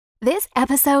This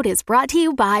episode is brought to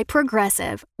you by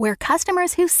Progressive, where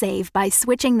customers who save by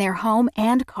switching their home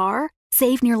and car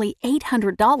save nearly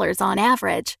 $800 on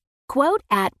average. Quote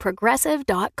at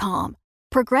Progressive.com.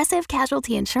 Progressive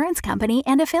Casualty Insurance Company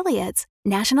and Affiliates.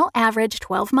 National average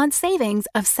 12-month savings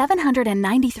of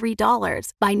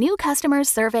 $793 by new customers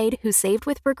surveyed who saved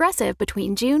with Progressive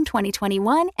between June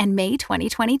 2021 and May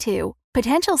 2022.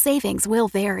 Potential savings will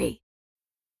vary.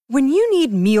 When you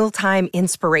need mealtime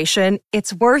inspiration,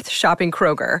 it's worth shopping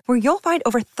Kroger, where you'll find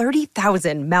over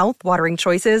 30,000 mouth-watering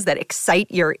choices that excite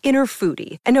your inner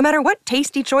foodie. And no matter what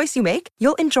tasty choice you make,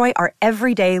 you'll enjoy our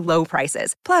everyday low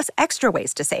prices, plus extra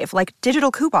ways to save, like digital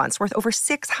coupons worth over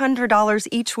 $600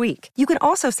 each week. You can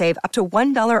also save up to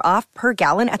 $1 off per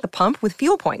gallon at the pump with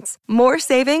fuel points. More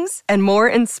savings and more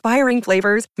inspiring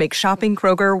flavors make shopping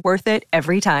Kroger worth it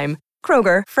every time.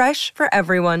 Kroger, fresh for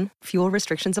everyone. Fuel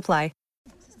restrictions apply.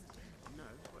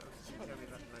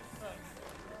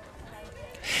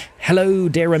 Hello,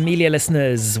 dear Amelia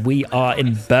listeners. We are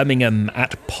in Birmingham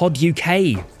at Pod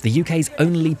UK, the UK's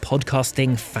only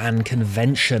podcasting fan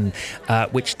convention,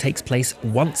 which takes place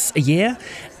once a year.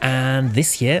 And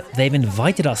this year, they've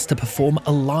invited us to perform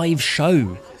a live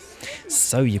show.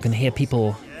 So you can hear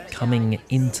people coming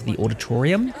into the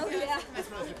auditorium.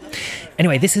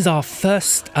 Anyway, this is our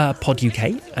first Pod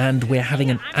UK, and we're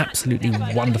having an absolutely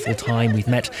wonderful time. We've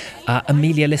met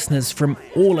Amelia listeners from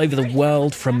all over the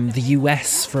world, from the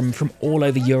US, from all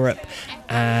over Europe,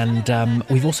 and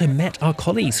we've also met our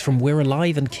colleagues from We're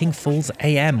Alive and King Falls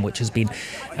AM, which has been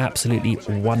absolutely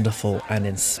wonderful and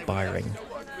inspiring.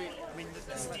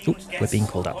 Ooh, we're being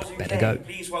called up. Better go.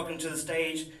 Please welcome to the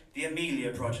stage the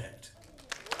Amelia Project.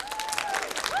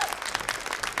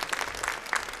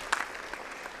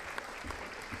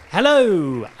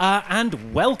 Hello,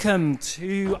 and welcome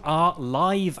to our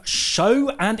live show.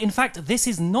 And in fact, this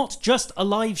is not just a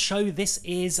live show, this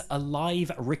is a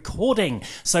live recording.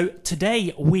 So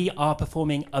today we are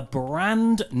performing a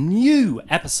brand new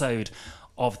episode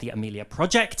of the Amelia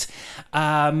Project,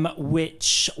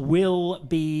 which will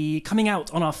be coming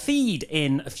out on our feed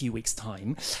in a few weeks'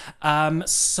 time.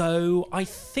 So I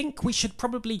think we should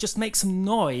probably just make some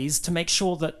noise to make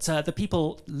sure that the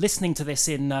people listening to this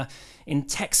in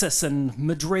Texas and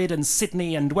Madrid and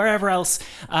Sydney and wherever else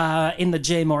in the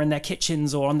gym or in their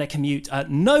kitchens or on their commute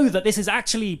know that this is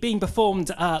actually being performed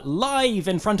live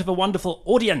in front of a wonderful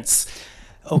audience.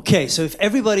 Okay, so if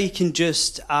everybody can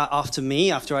just,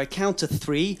 after I count to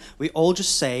 3, we all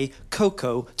just say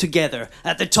Coco together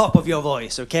at the top of your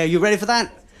voice, okay? Are you ready for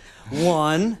that?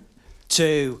 1,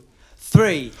 2,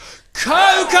 3.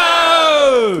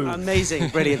 Coco! Amazing,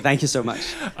 brilliant, thank you so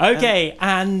much. Okay,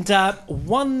 and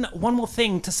one more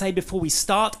thing to say before we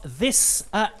start. This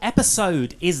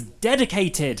episode is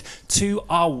dedicated to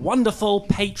our wonderful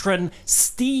patron,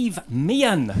 Steve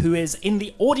Meehan, who is in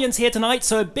the audience here tonight.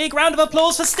 So a big round of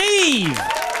applause for Steve!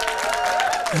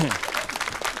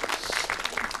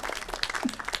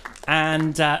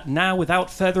 And now, without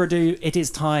further ado, it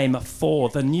is time for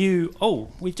the new... Oh,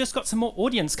 we've just got some more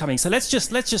audience coming, so let's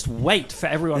just wait for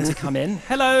everyone to come in.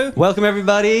 Hello. Welcome,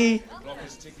 everybody.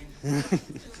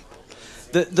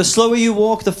 The slower you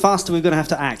walk, the faster we're going to have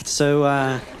to act.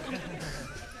 So...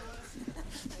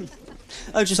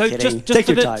 Oh, just kidding. Take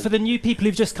your time. For the new people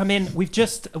who've just come in, we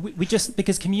just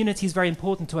because community is very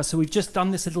important to us, so we've just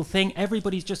done this little thing.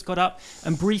 Everybody's just got up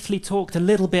and briefly talked a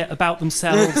little bit about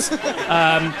themselves,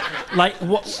 like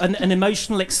what an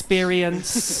emotional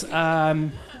experience. Okay,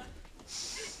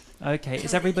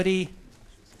 is everybody's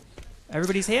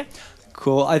here?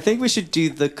 Cool. I think we should do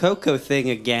the Coco thing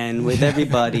again with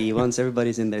everybody once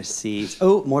everybody's in their seats.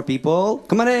 Oh, more people.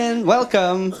 Come on in.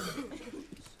 Welcome.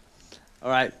 All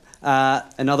right.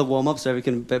 Another warm-up so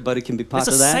everybody can be part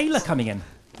of that. There's a sailor coming in.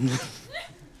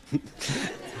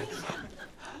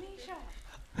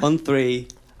 On 3.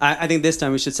 I think this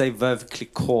time we should say Veuve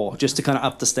Clicquot, just to kind of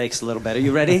up the stakes a little bit. Are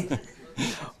you ready?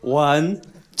 1,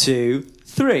 2,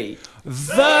 3.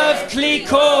 Veuve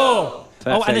Clicquot!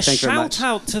 Perfect. Oh, and a Thank you very much. shout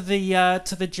out to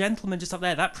the gentleman just up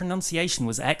there. That pronunciation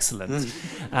was excellent.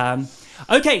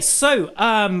 Okay, so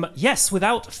yes,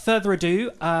 without further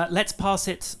ado, let's pass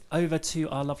it over to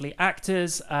our lovely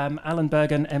actors, Alan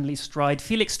Bergen, Emily Stride,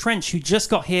 Felix Trench, who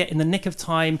just got here in the nick of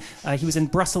time. He was in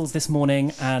Brussels this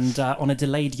morning and on a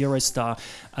delayed Eurostar,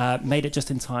 made it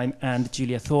just in time, and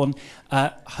Julia Thorne.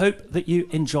 Hope that you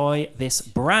enjoy this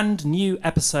brand new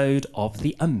episode of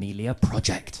the Amelia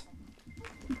Project.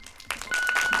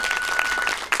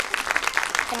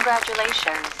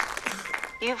 Congratulations.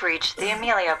 You've reached the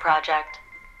Amelia Project.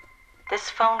 This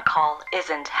phone call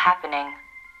isn't happening.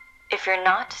 If you're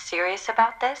not serious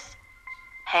about this,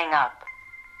 hang up.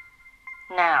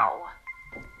 Now.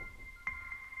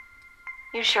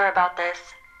 You sure about this?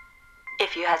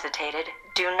 If you hesitated,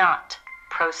 do not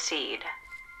proceed.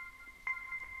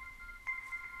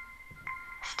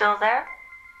 Still there?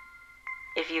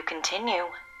 If you continue,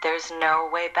 there's no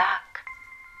way back.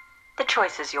 The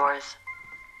choice is yours.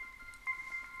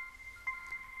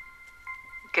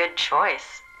 Good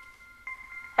choice.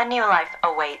 A new life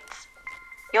awaits.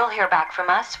 You'll hear back from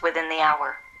us within the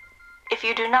hour. If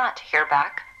you do not hear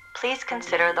back, please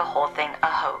consider the whole thing a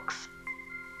hoax.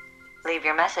 Leave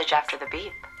your message after the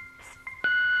beep.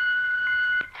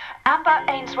 Amber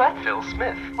Ainsworth, Phil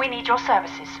Smith. we need your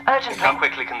services urgently. How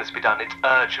quickly can this be done? It's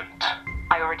urgent.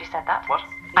 I already said that. What?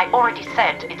 I already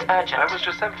said it's urgent. I was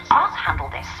just emphasizing. I'll handle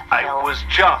this, Phil. I was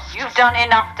just... You've done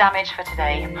enough damage for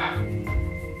today.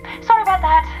 Sorry about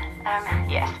that.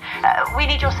 Yes. We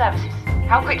need your services.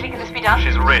 How quickly can this be done?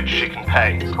 She's rich, she can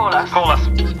pay. Call us. Call us.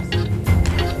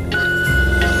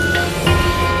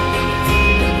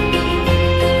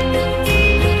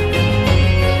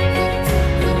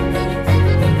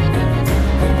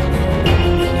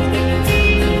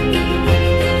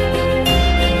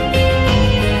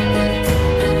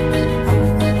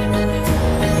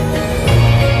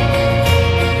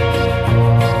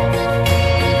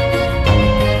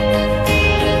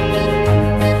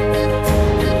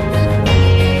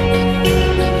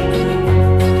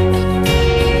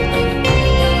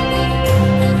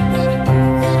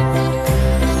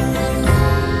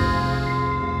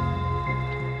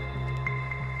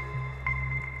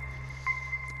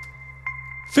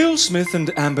 Phil Smith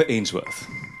and Amber Ainsworth.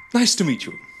 Nice to meet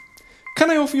you. Can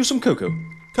I offer you some cocoa?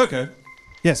 Cocoa?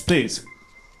 Yes, please.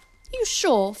 You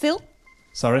sure, Phil?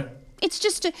 Sorry? It's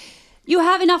just you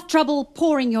have enough trouble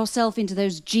pouring yourself into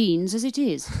those jeans as it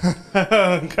is.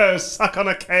 Go suck on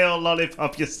a kale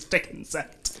lollipop, you stick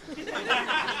insect.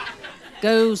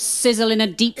 Go sizzle in a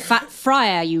deep fat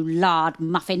fryer, you lard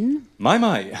muffin. My.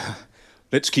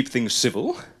 Let's keep things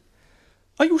civil.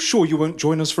 Are you sure you won't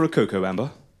join us for a cocoa,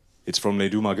 Amber? It's from Les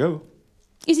Deux Margots.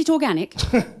 Is it organic?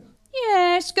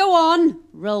 Yes, go on.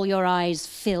 Roll your eyes,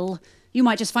 Phil. You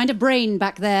might just find a brain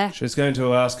back there. She's going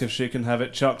to ask if she can have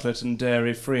it chocolate and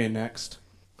dairy-free next.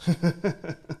 Can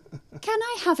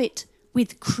I have it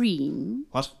with cream?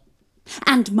 What?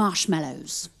 And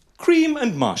marshmallows. Cream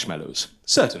and marshmallows,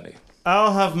 certainly.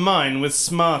 I'll have mine with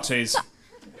Smarties.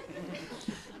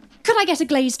 Could I get a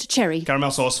glazed cherry?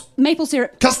 Caramel sauce. Maple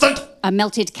syrup. Custard! A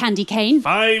melted candy cane.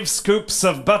 5 scoops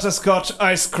of butterscotch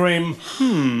ice cream.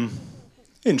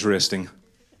 Interesting.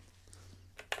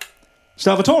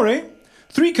 Salvatore,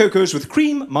 3 cocos with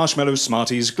cream, marshmallows,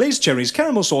 Smarties, glazed cherries,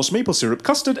 caramel sauce, maple syrup,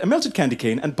 custard, a melted candy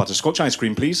cane, and butterscotch ice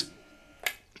cream, please.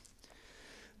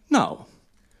 Now,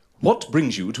 what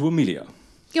brings you to Amelia?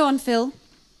 Go on, Phil.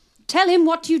 Tell him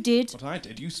what you did. What I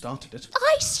did, you started it.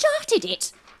 I started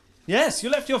it. Yes, you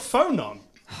left your phone on.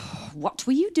 What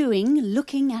were you doing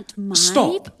looking at my...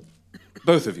 Stop!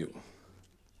 Both of you.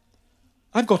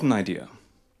 I've got an idea.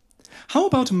 How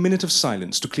about a minute of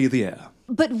silence to clear the air?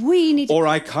 But we need... Or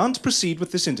I can't proceed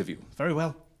with this interview. Very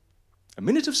well. A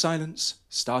minute of silence,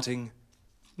 starting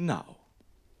now.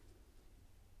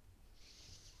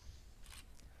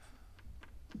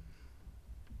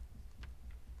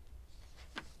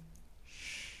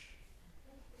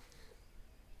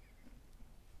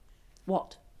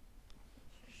 What?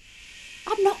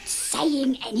 I'm not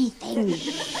saying anything. You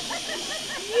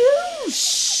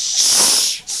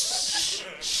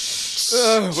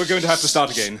We're going to have to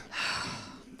start again.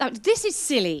 Oh, this is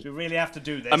silly. You really have to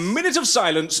do this. A minute of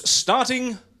silence,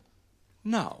 starting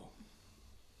now.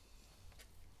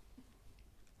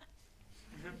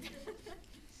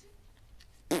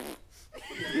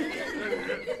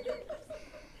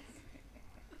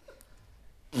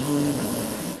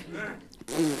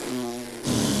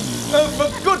 Oh, for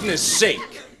goodness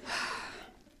sake!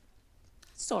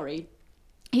 Sorry.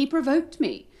 He provoked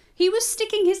me. He was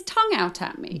sticking his tongue out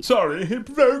at me. Sorry, he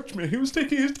provoked me. He was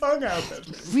sticking his tongue out at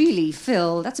me. Really,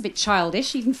 Phil, that's a bit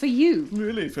childish, even for you.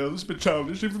 Really, Phil, it's a bit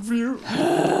childish even for you.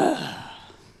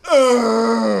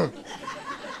 Hello,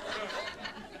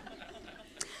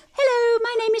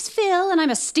 my name is Phil, and I'm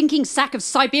a stinking sack of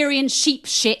Siberian sheep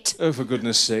shit. Oh, for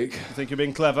goodness sake. You think you're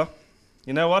being clever?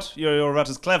 You know what? You're about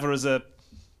as clever as a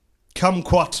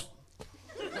kumquat.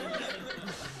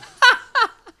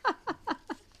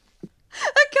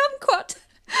 A kumquat.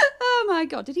 Oh my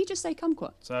God, did he just say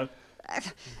kumquat? So?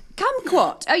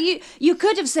 Kumquat. Oh, you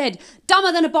could have said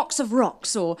dumber than a box of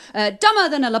rocks or dumber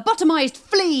than a lobotomized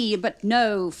flea, but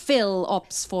no, Phil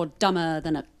opts for dumber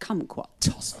than a kumquat.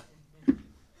 Tosser.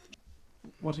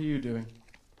 What are you doing?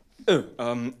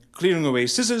 Oh, clearing away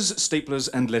scissors, staplers,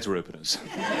 and letter openers.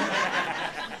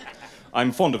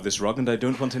 I'm fond of this rug and I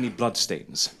don't want any blood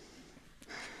stains.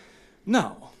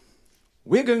 Now,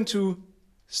 we're going to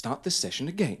start this session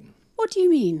again. What do you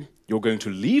mean? You're going to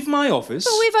leave my office.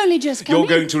 But we've only just come You're in.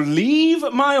 going to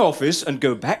leave my office and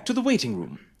go back to the waiting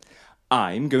room.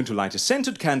 I'm going to light a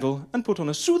scented candle and put on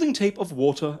a soothing tape of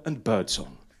water and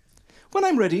birdsong. When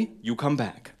I'm ready, you come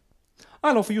back.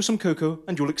 I'll offer you some cocoa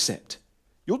and you'll accept.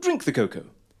 You'll drink the cocoa.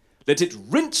 Let it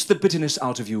rinse the bitterness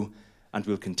out of you, and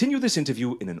we'll continue this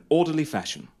interview in an orderly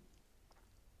fashion.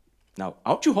 Now,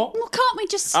 out you hop. Well, can't we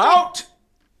just stop? Out!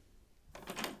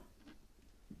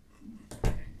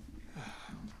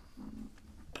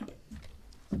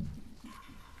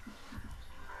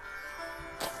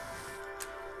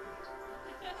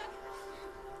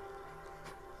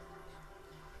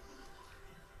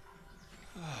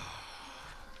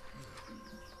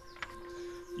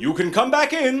 You can come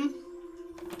back in.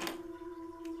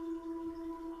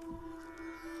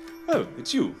 Oh,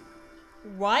 it's you.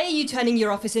 Why are you turning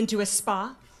your office into a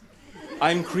spa?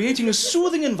 I'm creating a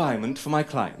soothing environment for my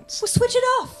clients. Well, switch it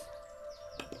off.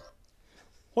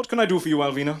 What can I do for you,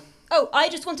 Alvina? Oh, I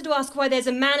just wanted to ask why there's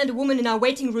a man and a woman in our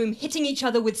waiting room hitting each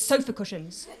other with sofa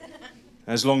cushions.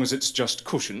 As long as it's just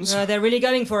cushions. They're really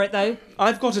going for it, though.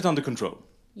 I've got it under control.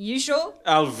 You sure?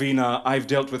 Alvina, I've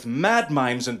dealt with mad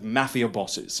mimes and mafia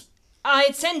bosses.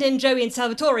 I'd send in Joey and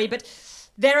Salvatore, but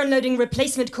they're unloading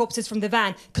replacement corpses from the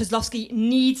van. Kozlowski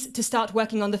needs to start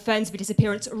working on the Fernsby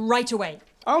disappearance right away.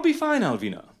 I'll be fine,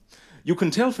 Alvina. You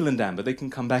can tell Phil and Amber they can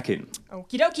come back in.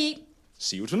 Okie dokie.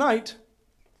 See you tonight.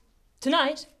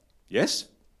 Tonight? Yes?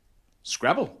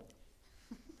 Scrabble.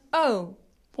 Oh.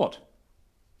 What?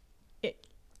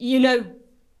 You know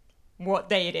what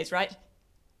day it is, right?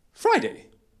 Friday.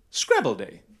 Scrabble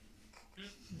Day.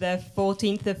 The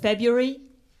 14th of February?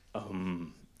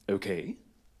 Okay.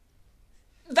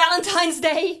 Valentine's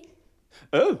Day?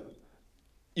 Oh,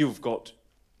 you've got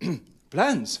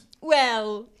plans.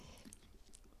 Well,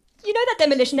 you know that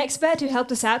demolition expert who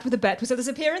helped us out with the Bert Whistle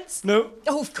disappearance? No.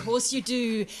 Oh, of course you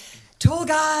do. Tall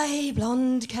guy,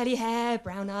 blonde, curly hair,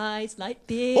 brown eyes, light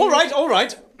beard. All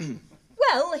right.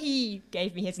 Well, he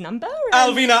gave me his number.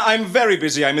 Alvina, I'm very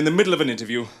busy. I'm in the middle of an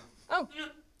interview. Oh,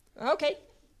 okay.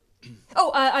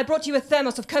 Oh, I brought you a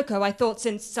thermos of cocoa. I thought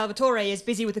since Salvatore is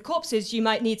busy with the corpses, you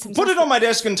might need some... Put it on my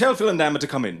desk and tell Phil and Amber to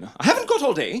come in. I haven't got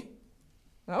all day.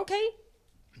 Okay.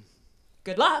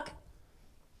 Good luck.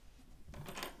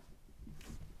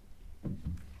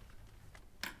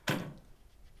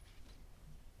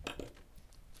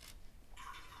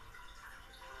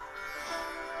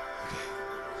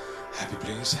 Happy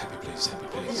place, happy place, happy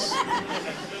place.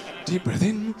 Deep breath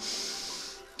in,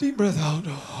 deep breath out.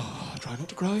 Oh, try not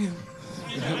to cry.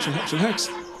 Relax.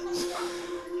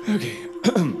 Okay.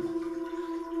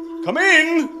 Come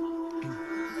in!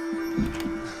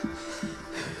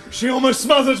 She almost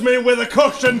smothered me with a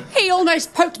cushion. He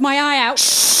almost poked my eye out.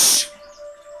 Shh!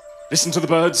 Listen to the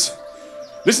birds.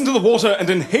 Listen to the water and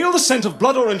inhale the scent of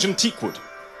blood orange and teakwood.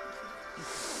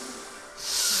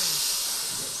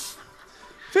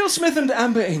 Phil Smith and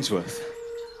Amber Ainsworth.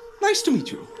 Nice to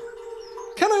meet you.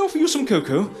 Can I offer you some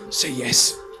cocoa? Say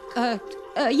yes.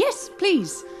 Yes,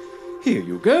 please. Here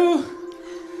you go.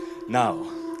 Now,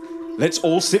 let's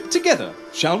all sip together,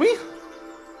 shall we?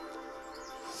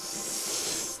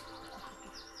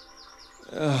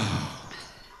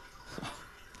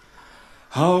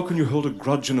 How can you hold a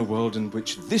grudge in a world in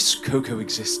which this cocoa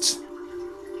exists?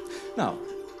 Now,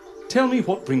 tell me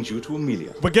what brings you to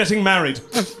Amelia. We're getting married.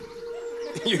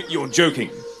 You're joking.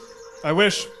 I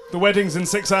wish. The wedding's in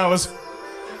 6 hours.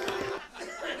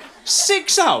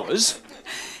 6 hours?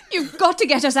 You've got to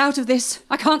get us out of this.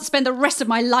 I can't spend the rest of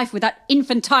my life with that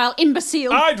infantile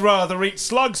imbecile. I'd rather eat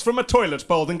slugs from a toilet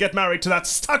bowl than get married to that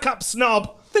stuck-up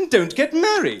snob. Then don't get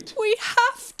married. We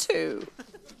have to.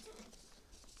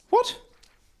 What?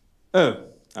 Oh,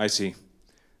 I see.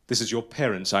 This is your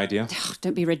parents' idea. Oh,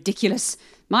 don't be ridiculous.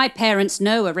 My parents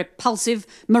know a repulsive,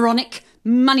 moronic,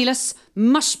 moneyless,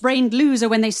 mush-brained loser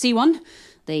when they see one.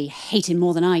 They hate him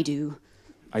more than I do.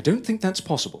 I don't think that's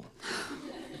possible.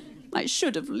 I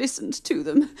should have listened to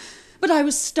them. But I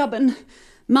was stubborn.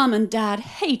 Mum and Dad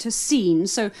hate a scene,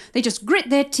 so they just grit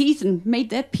their teeth and made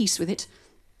their peace with it.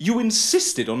 You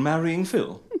insisted on marrying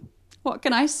Phil? What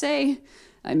can I say?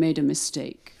 I made a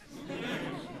mistake.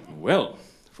 Well,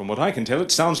 from what I can tell,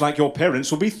 it sounds like your parents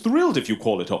will be thrilled if you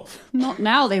call it off. Not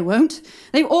now, they won't.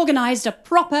 They've organised a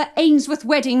proper Ainsworth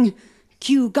wedding.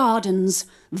 Kew Gardens,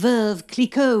 Veuve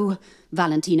Clicquot,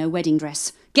 Valentino wedding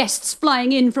dress. Guests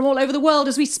flying in from all over the world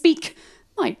as we speak.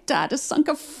 My dad has sunk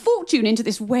a fortune into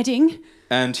this wedding.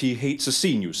 And he hates a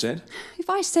scene, you said? If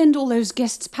I send all those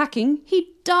guests packing, he'd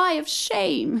die of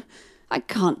shame. I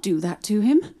can't do that to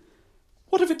him.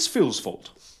 What if it's Phil's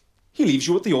fault? He leaves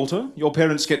you at the altar, your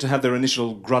parents get to have their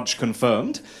initial grudge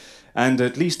confirmed, and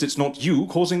at least it's not you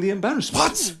causing the embarrassment.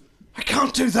 What? I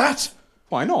can't do that!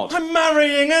 Why not? I'm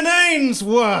marrying an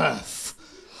Ainsworth!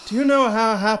 Do you know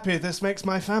how happy this makes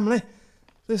my family?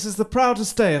 This is the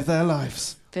proudest day of their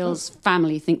lives. Phil's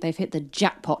family think they've hit the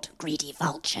jackpot. Greedy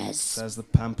vultures. Says the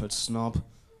pampered snob.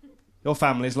 Your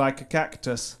family's like a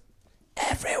cactus.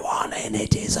 Everyone in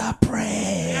it is a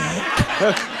prick.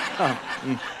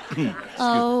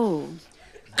 Oh.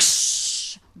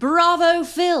 Bravo,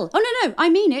 Phil. Oh, no, I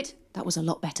mean it. That was a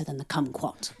lot better than the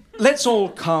kumquat. Let's all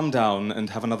calm down and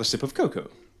have another sip of cocoa.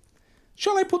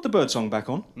 Shall I put the birdsong back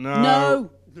on? No.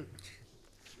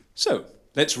 So,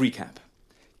 let's recap.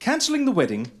 Cancelling the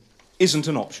wedding isn't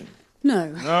an option.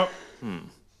 No.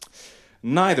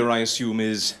 Neither, I assume,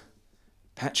 is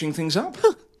patching things up?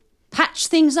 Patch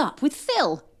things up with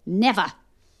Phil? Never.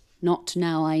 Not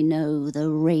now I know the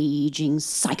raging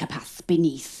psychopath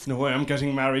beneath. No way I'm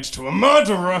getting married to a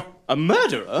murderer. A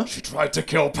murderer? She tried to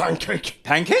kill Pancake.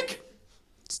 Pancake?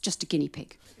 It's just a guinea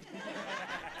pig.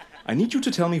 I need you to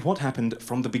tell me what happened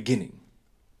from the beginning.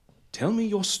 Tell me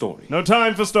your story. No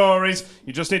time for stories.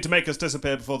 You just need to make us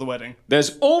disappear before the wedding.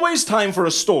 There's always time for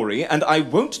a story, and I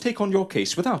won't take on your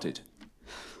case without it.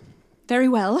 Very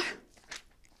well.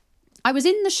 I was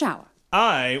in the shower.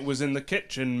 I was in the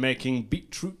kitchen making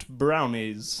beetroot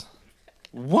brownies.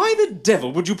 Why the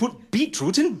devil would you put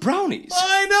beetroot in brownies?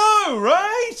 I know,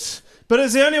 right? But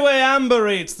it's the only way Amber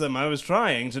eats them. I was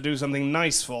trying to do something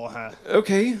nice for her.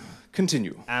 Okay,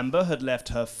 continue. Amber had left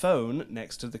her phone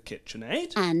next to the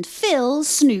KitchenAid. And Phil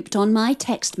snooped on my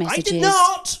text messages. I did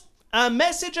not! A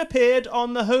message appeared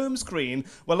on the home screen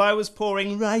while I was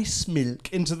pouring rice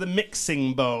milk into the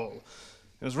mixing bowl.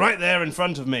 It was right there in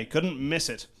front of me. Couldn't miss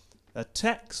it. A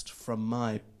text from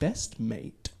my best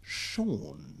mate,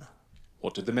 Sean.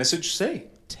 What did the message say?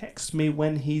 Text me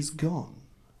when he's gone.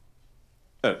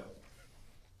 Oh.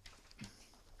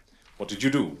 What did you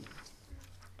do?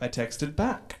 I texted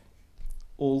back.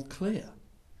 All clear.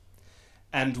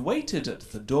 And waited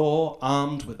at the door,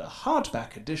 armed with a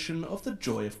hardback edition of The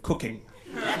Joy of Cooking.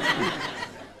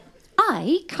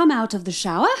 I come out of the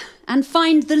shower and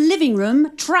find the living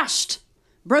room trashed.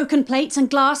 Broken plates and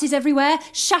glasses everywhere,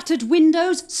 shattered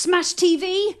windows, smashed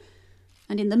TV.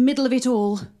 And in the middle of it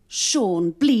all, Sean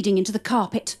bleeding into the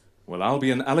carpet. Well, I'll be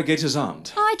an alligator's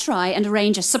aunt. I try and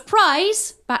arrange a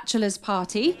surprise bachelor's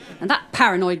party, and that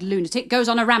paranoid lunatic goes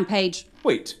on a rampage.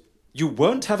 Wait, you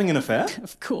weren't having an affair?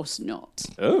 Of course not.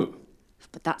 Oh.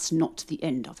 But that's not the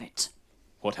end of it.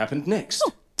 What happened next?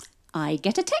 Oh, I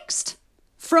get a text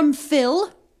from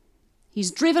Phil. He's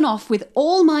driven off with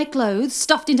all my clothes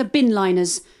stuffed into bin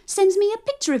liners. Sends me a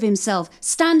picture of himself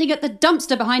standing at the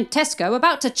dumpster behind Tesco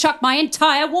about to chuck my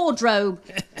entire wardrobe.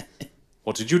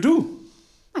 What did you do?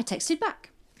 I texted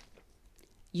back.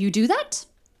 You do that,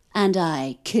 and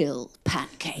I kill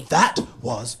Pancake. That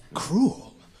was cruel.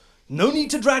 No need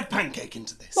to drag Pancake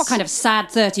into this. What kind of sad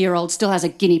 30-year-old still has a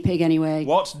guinea pig anyway?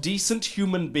 What decent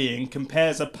human being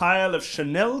compares a pile of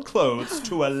Chanel clothes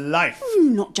to a life?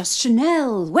 Not just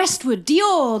Chanel, Westwood,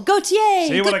 Dior, Gaultier.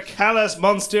 See what a callous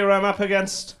monster I'm up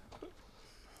against?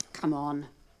 Come on.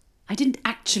 I didn't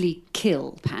actually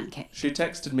kill Pancake. She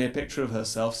texted me a picture of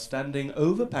herself standing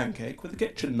over Pancake with a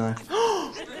kitchen knife.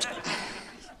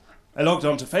 I logged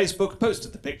onto Facebook,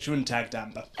 posted the picture and tagged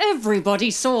Amber. Everybody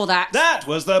saw that. That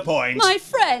was the point. My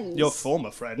friends. Your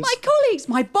former friends. My colleagues.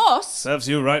 My boss. Serves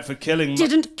you right for killing...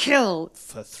 Didn't kill.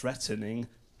 For threatening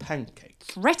Pancake.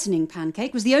 Threatening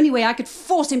Pancake was the only way I could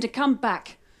force him to come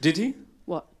back. Did he?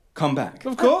 What? Come back.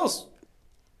 Of course.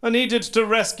 I needed to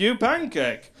rescue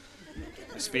Pancake.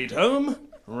 I speed home,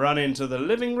 run into the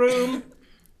living room,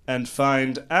 and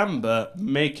find Amber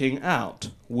making out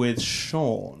with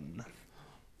Sean.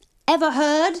 Ever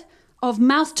heard of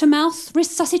mouth-to-mouth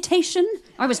resuscitation?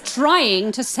 I was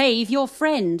trying to save your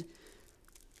friend.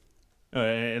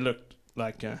 It looked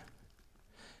like...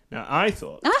 Now, I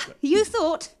thought... You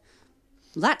thought?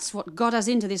 That's what got us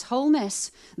into this whole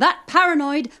mess. That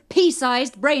paranoid,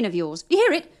 pea-sized brain of yours. You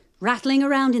hear it? Rattling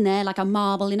around in there like a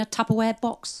marble in a Tupperware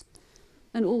box.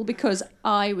 And all because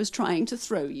I was trying to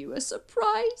throw you a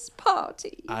surprise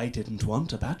party. I didn't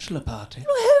want a bachelor party.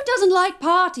 Well, who doesn't like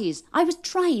parties? I was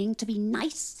trying to be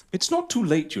nice. It's not too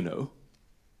late, you know.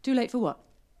 Too late for what?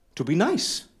 To be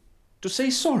nice. To say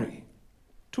sorry.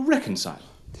 To reconcile.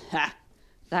 Ha!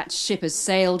 That ship has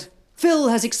sailed. Phil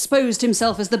has exposed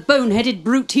himself as the boneheaded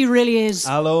brute he really is.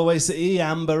 I'll always see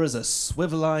Amber as a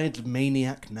swivel-eyed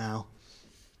maniac now.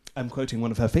 I'm quoting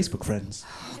one of her Facebook friends.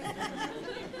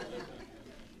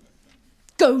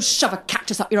 Go shove a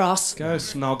cactus up your ass. Go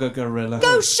snog a gorilla.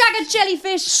 Go shag a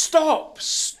jellyfish. Stop!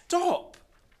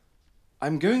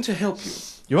 I'm going to help you.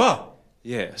 You are?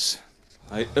 Yes.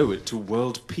 I owe it to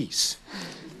world peace.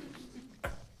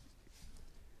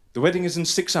 The wedding is in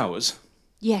 6 hours.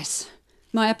 Yes.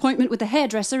 My appointment with the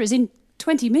hairdresser is in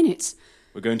 20 minutes.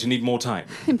 We're going to need more time.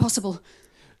 Impossible.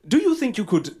 Do you think you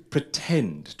could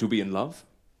pretend to be in love?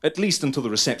 At least until the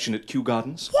reception at Kew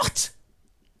Gardens? What?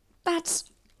 That's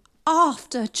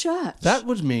after church. That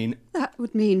would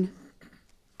mean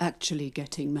actually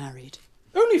getting married.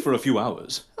 Only for a few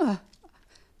hours.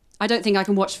 I don't think I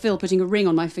can watch Phil putting a ring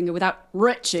on my finger without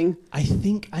retching. I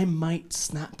think I might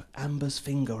snap Amber's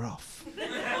finger off.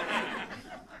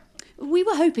 We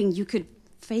were hoping you could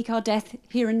fake our death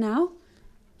here and now.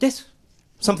 Yes.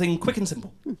 Something quick and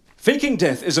simple. Faking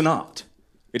death is an art.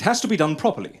 It has to be done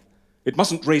properly. It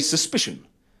mustn't raise suspicion.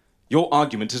 Your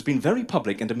argument has been very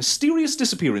public, and a mysterious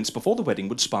disappearance before the wedding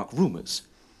would spark rumours.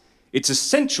 It's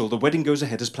essential the wedding goes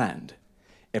ahead as planned.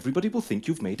 Everybody will think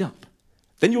you've made up.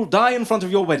 Then you'll die in front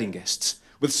of your wedding guests.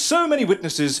 With so many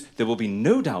witnesses, there will be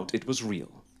no doubt it was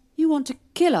real. You want to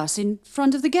kill us in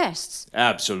front of the guests?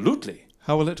 Absolutely.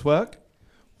 How will it work?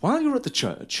 While you're at the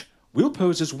church, we'll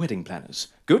pose as wedding planners,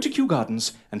 go to Kew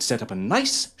Gardens, and set up a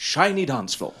nice, shiny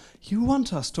dance floor. You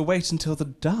want us to wait until the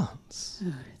dance?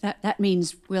 That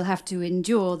means we'll have to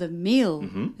endure the meal,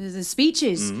 the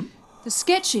speeches, the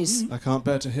sketches. I can't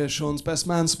bear to hear Sean's best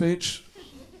man speech.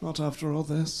 Not after all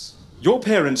this. Your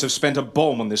parents have spent a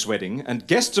bomb on this wedding, and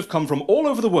guests have come from all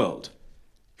over the world.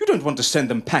 You don't want to send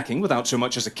them packing without so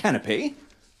much as a canapé.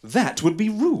 That would be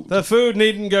rude. The food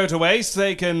needn't go to waste.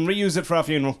 They can reuse it for our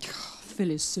funeral.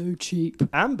 Phil is so cheap.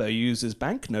 Amber uses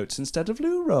banknotes instead of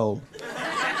loo roll.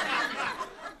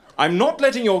 I'm not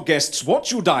letting your guests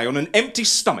watch you die on an empty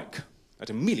stomach. At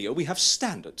Amelia, we have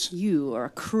standards. You are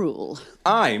cruel.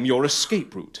 I'm your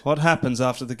escape route. What happens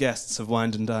after the guests have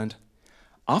wined and dined?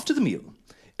 After the meal,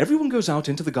 everyone goes out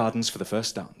into the gardens for the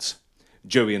first dance.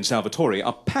 Joey and Salvatore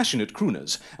are passionate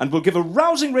crooners and will give a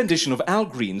rousing rendition of Al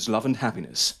Green's Love and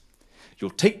Happiness. You'll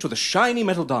take to the shiny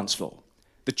metal dance floor.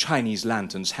 The Chinese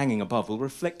lanterns hanging above will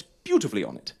reflect beautifully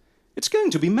on it. It's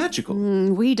going to be magical.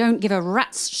 We don't give a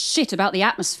rat's shit about the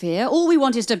atmosphere. All we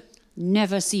want is to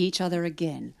never see each other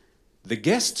again. The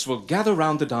guests will gather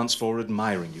round the dance floor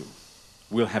admiring you.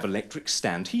 We'll have electric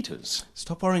stand heaters.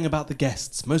 Stop worrying about the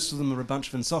guests. Most of them are a bunch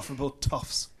of insufferable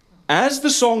toffs. As the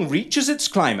song reaches its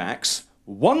climax,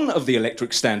 one of the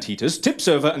electric stand heaters tips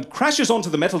over and crashes onto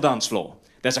the metal dance floor.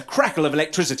 There's a crackle of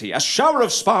electricity, a shower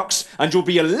of sparks, and you'll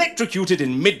be electrocuted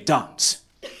in mid-dance.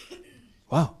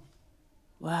 Wow.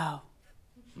 Wow.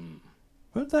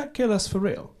 Won't that kill us for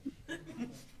real?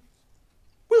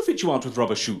 We'll fit you out with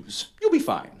rubber shoes. You'll be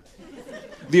fine.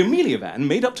 The Amelia van,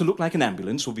 made up to look like an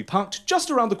ambulance, will be parked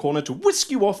just around the corner to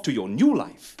whisk you off to your new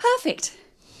life. Perfect.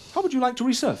 How would you like to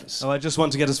resurface? Oh, I just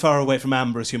want to get as far away from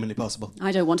Amber as humanly possible.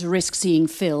 I don't want to risk seeing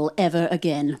Phil ever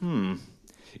again.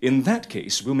 In that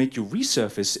case, we'll make you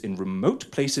resurface in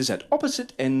remote places at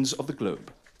opposite ends of the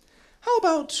globe. How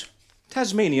about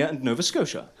Tasmania and Nova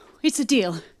Scotia? It's a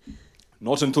deal.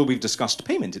 Not until we've discussed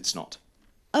payment, it's not.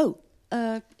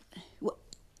 I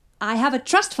have a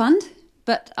trust fund,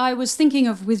 but I was thinking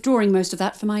of withdrawing most of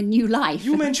that for my new life.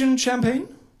 You mentioned champagne?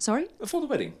 Sorry? For the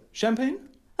wedding. Champagne?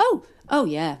 Oh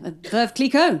yeah, Veuve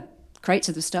Clicquot. Crates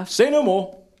of the stuff. Say no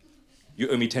more. You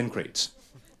owe me 10 crates.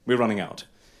 We're running out.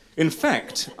 In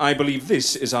fact, I believe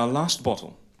this is our last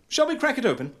bottle. Shall we crack it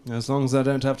open? As long as I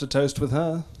don't have to toast with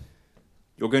her.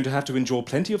 You're going to have to endure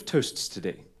plenty of toasts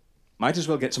today. Might as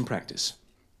well get some practice.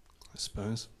 I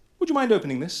suppose. Would you mind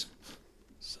opening this?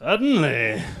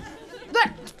 Certainly.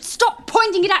 Stop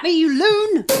pointing it at me, you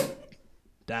loon!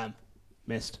 Damn.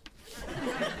 Missed.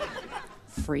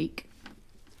 Freak.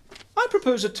 I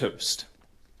propose a toast.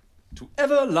 To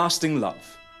everlasting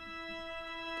love.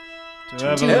 To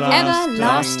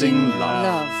everlasting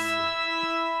love.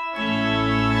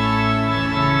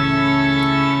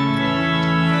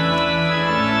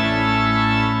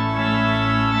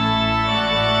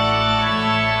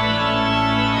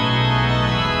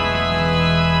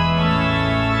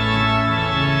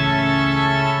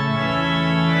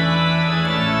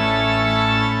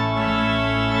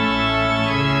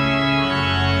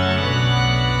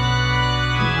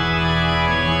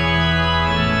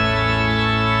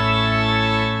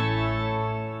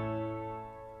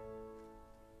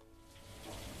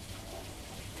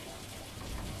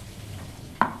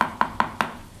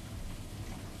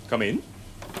 Come in.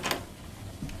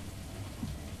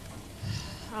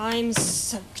 I'm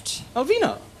soaked.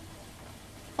 Alvina,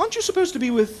 aren't you supposed to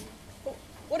be with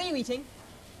What are you eating?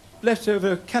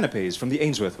 leftover canapes from the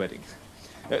Ainsworth wedding?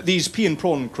 These pea and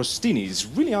prawn crostinis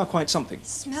really are quite something.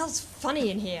 Smells funny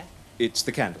in here. It's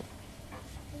the candle.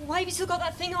 Why have you still got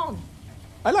that thing on?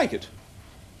 I like it.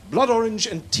 Blood orange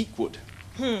and teak wood.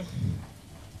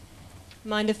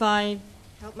 Mind if I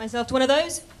help myself to one of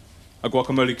those? A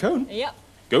guacamole cone? Yep.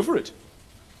 Go for it.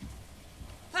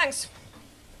 Thanks.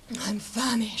 I'm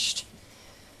famished.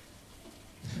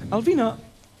 Alvina,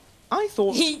 I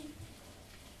thought... He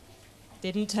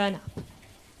didn't turn up.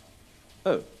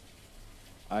 Oh.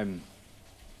 I'm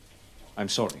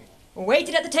sorry.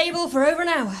 Waited at the table for over an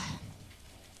hour.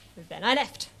 Then I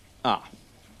left. Ah,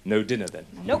 no dinner then?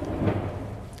 Nope.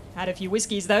 Had a few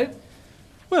whiskies, though.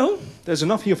 Well, there's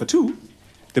enough here for two.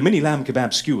 The mini lamb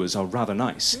kebab skewers are rather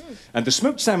nice. And the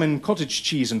smoked salmon, cottage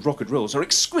cheese and rocket rolls are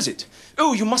exquisite.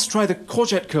 Oh, you must try the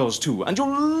courgette curls too, and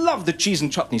you'll love the cheese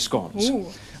and chutney scones. Ooh.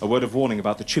 A word of warning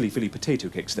about the chili Philly potato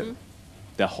cakes, though.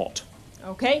 They're hot.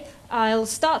 Okay, I'll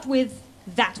start with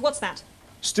that. What's that?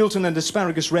 Stilton and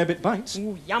asparagus rarebit bites.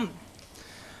 Ooh, yum.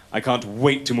 I can't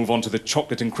wait to move on to the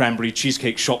chocolate and cranberry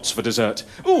cheesecake shots for dessert.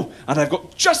 Oh, and I've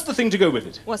got just the thing to go with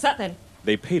it. What's that then?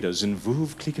 They paid us in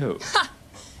Veuve Clicquot. Ha!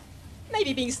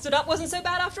 Maybe being stood up wasn't so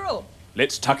bad after all.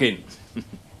 Let's tuck in.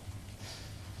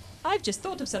 I've just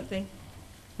thought of something.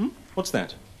 What's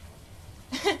that?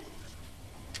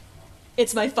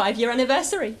 It's my 5-year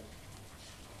anniversary.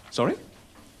 Sorry?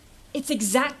 It's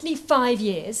exactly 5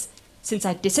 years since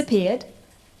I disappeared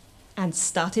and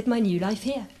started my new life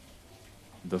here.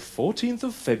 The 14th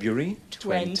of February,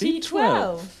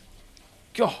 2012.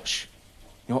 Gosh,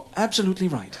 you're absolutely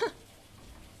right.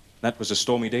 That was a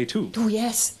stormy day too. Oh,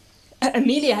 yes.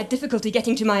 Amelia had difficulty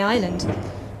getting to my island.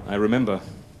 I remember.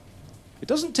 It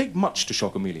doesn't take much to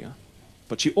shock Amelia,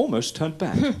 but she almost turned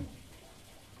back.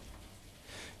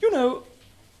 You know,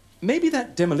 maybe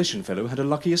that demolition fellow had a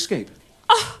lucky escape.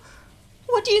 Oh,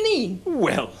 what do you mean?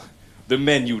 Well, the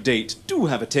men you date do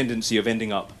have a tendency of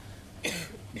ending up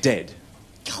dead.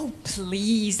 Oh,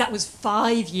 please, that was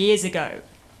 5 years ago.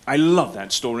 I love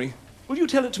that story. Will you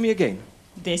tell it to me again?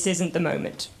 This isn't the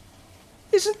moment.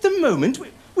 Isn't the moment?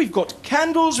 We've got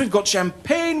candles, we've got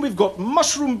champagne, we've got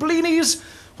mushroom blinis.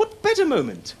 What better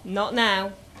moment? Not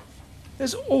now.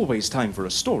 There's always time for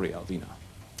a story, Alvina.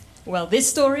 Well, this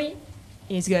story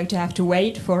is going to have to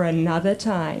wait for another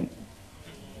time.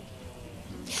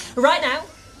 Right now,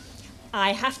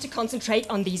 I have to concentrate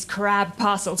on these crab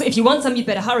parcels. If you want some, you'd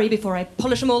better hurry before I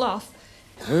polish them all off.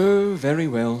 Oh, very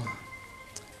well.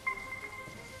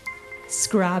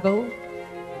 Scrabble.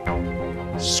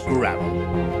 Scrabble.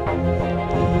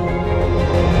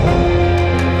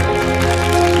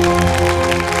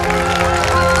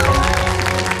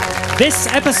 This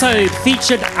episode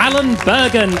featured Alan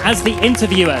Bergen as the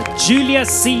interviewer, Julia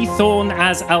C. Thorne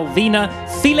as Alvina,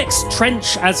 Felix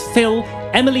Trench as Phil,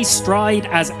 Emily Stride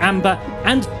as Amber,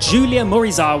 and Julia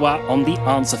Morizawa on the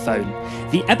answer phone.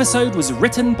 The episode was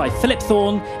written by Philip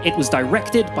Thorne, it was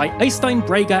directed by Øystein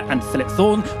Brager and Philip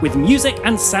Thorne, with music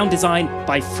and sound design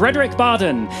by Frederick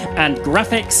Barden, and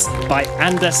graphics by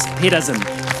Anders Pedersen.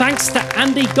 Thanks to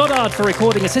Andy Goddard for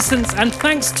recording assistance, and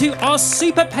thanks to our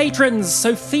super patrons,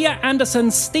 Sophia Anderson,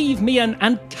 Steve Meehan,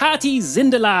 and Kati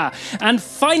Zindela. And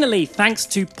finally, thanks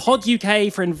to Pod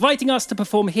UK for inviting us to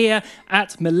perform here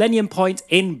at Millennium Point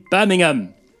in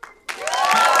Birmingham.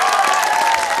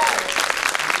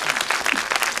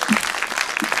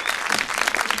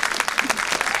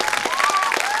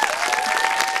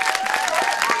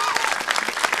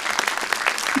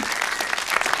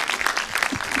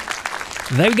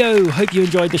 There we go. Hope you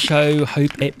enjoyed the show.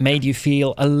 Hope it made you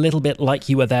feel a little bit like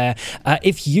you were there.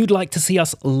 If you'd like to see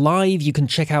us live, you can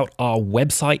check out our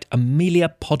website,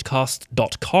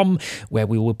 ameliapodcast.com, where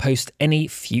we will post any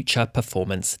future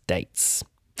performance dates.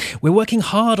 We're working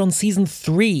hard on season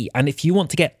 3, and if you want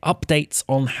to get updates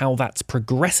on how that's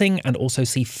progressing and also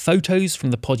see photos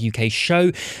from the Pod UK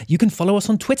show, you can follow us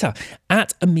on Twitter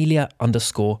at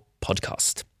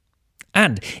Amelia_podcast.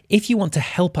 And if you want to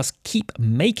help us keep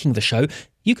making the show,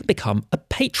 you can become a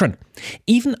patron.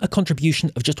 Even a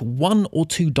contribution of just $1 or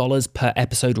 $2 per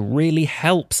episode really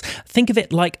helps. Think of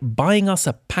it like buying us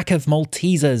a pack of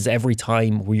Maltesers every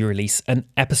time we release an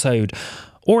episode,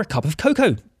 or a cup of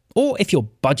cocoa, or if your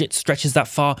budget stretches that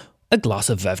far, a glass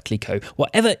of Veuve Clicquot,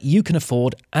 whatever you can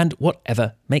afford and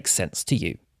whatever makes sense to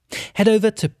you. Head over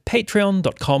to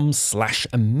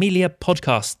patreon.com/Amelia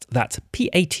Podcast. That's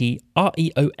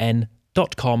patreon.com/Amelia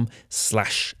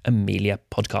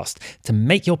Podcast to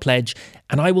make your pledge,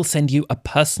 and I will send you a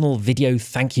personal video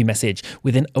thank you message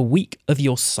within a week of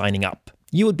your signing up.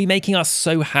 You would be making us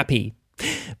so happy.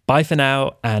 Bye for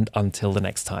now, and until the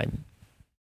next time.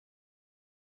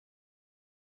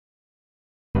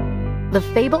 The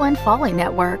Fable and Folly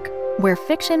Network, where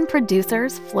fiction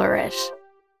producers flourish.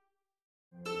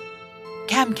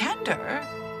 Cam Candor?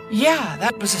 Yeah,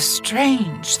 that was a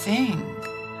strange thing.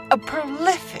 a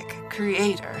prolific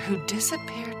creator who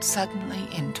disappeared suddenly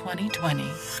in 2020.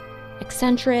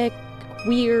 Eccentric,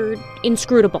 weird,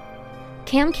 inscrutable.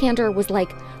 Cam Candor was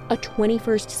like a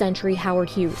 21st century Howard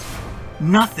Hughes.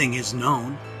 Nothing is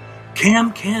known.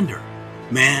 Cam Candor.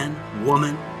 Man,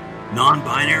 woman,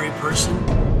 non-binary person.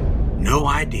 No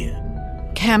idea.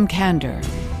 Cam Candor.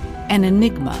 An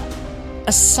enigma.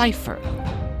 A cipher.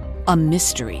 A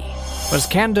mystery. Was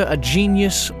Candor a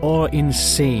genius or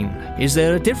insane? Is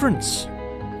there a difference?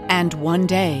 And one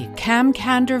day, Cam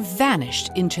Candor vanished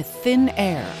into thin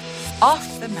air.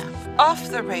 Off the map, off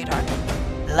the radar,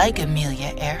 like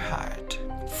Amelia Earhart.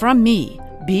 From me,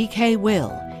 BK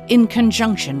Will, in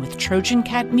conjunction with Trojan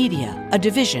Cat Media, a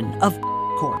division of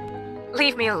Corp.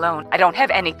 Leave me alone. I don't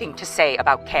have anything to say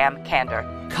about Cam Candor.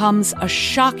 Comes a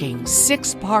shocking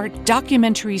 6-part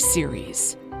documentary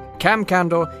series. Cam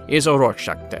Candor is a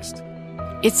Rorschach test.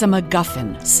 It's a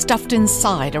MacGuffin stuffed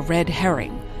inside a red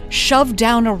herring, shoved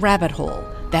down a rabbit hole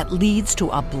that leads to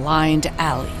a blind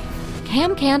alley.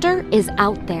 Cam Candor is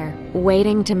out there,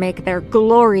 waiting to make their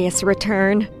glorious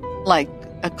return. Like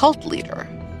a cult leader?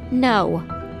 No,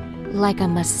 like a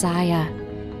messiah.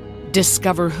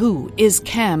 Discover who is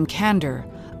Cam Candor,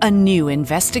 a new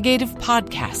investigative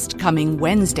podcast coming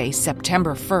Wednesday,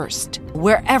 September 1st,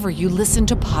 wherever you listen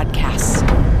to podcasts.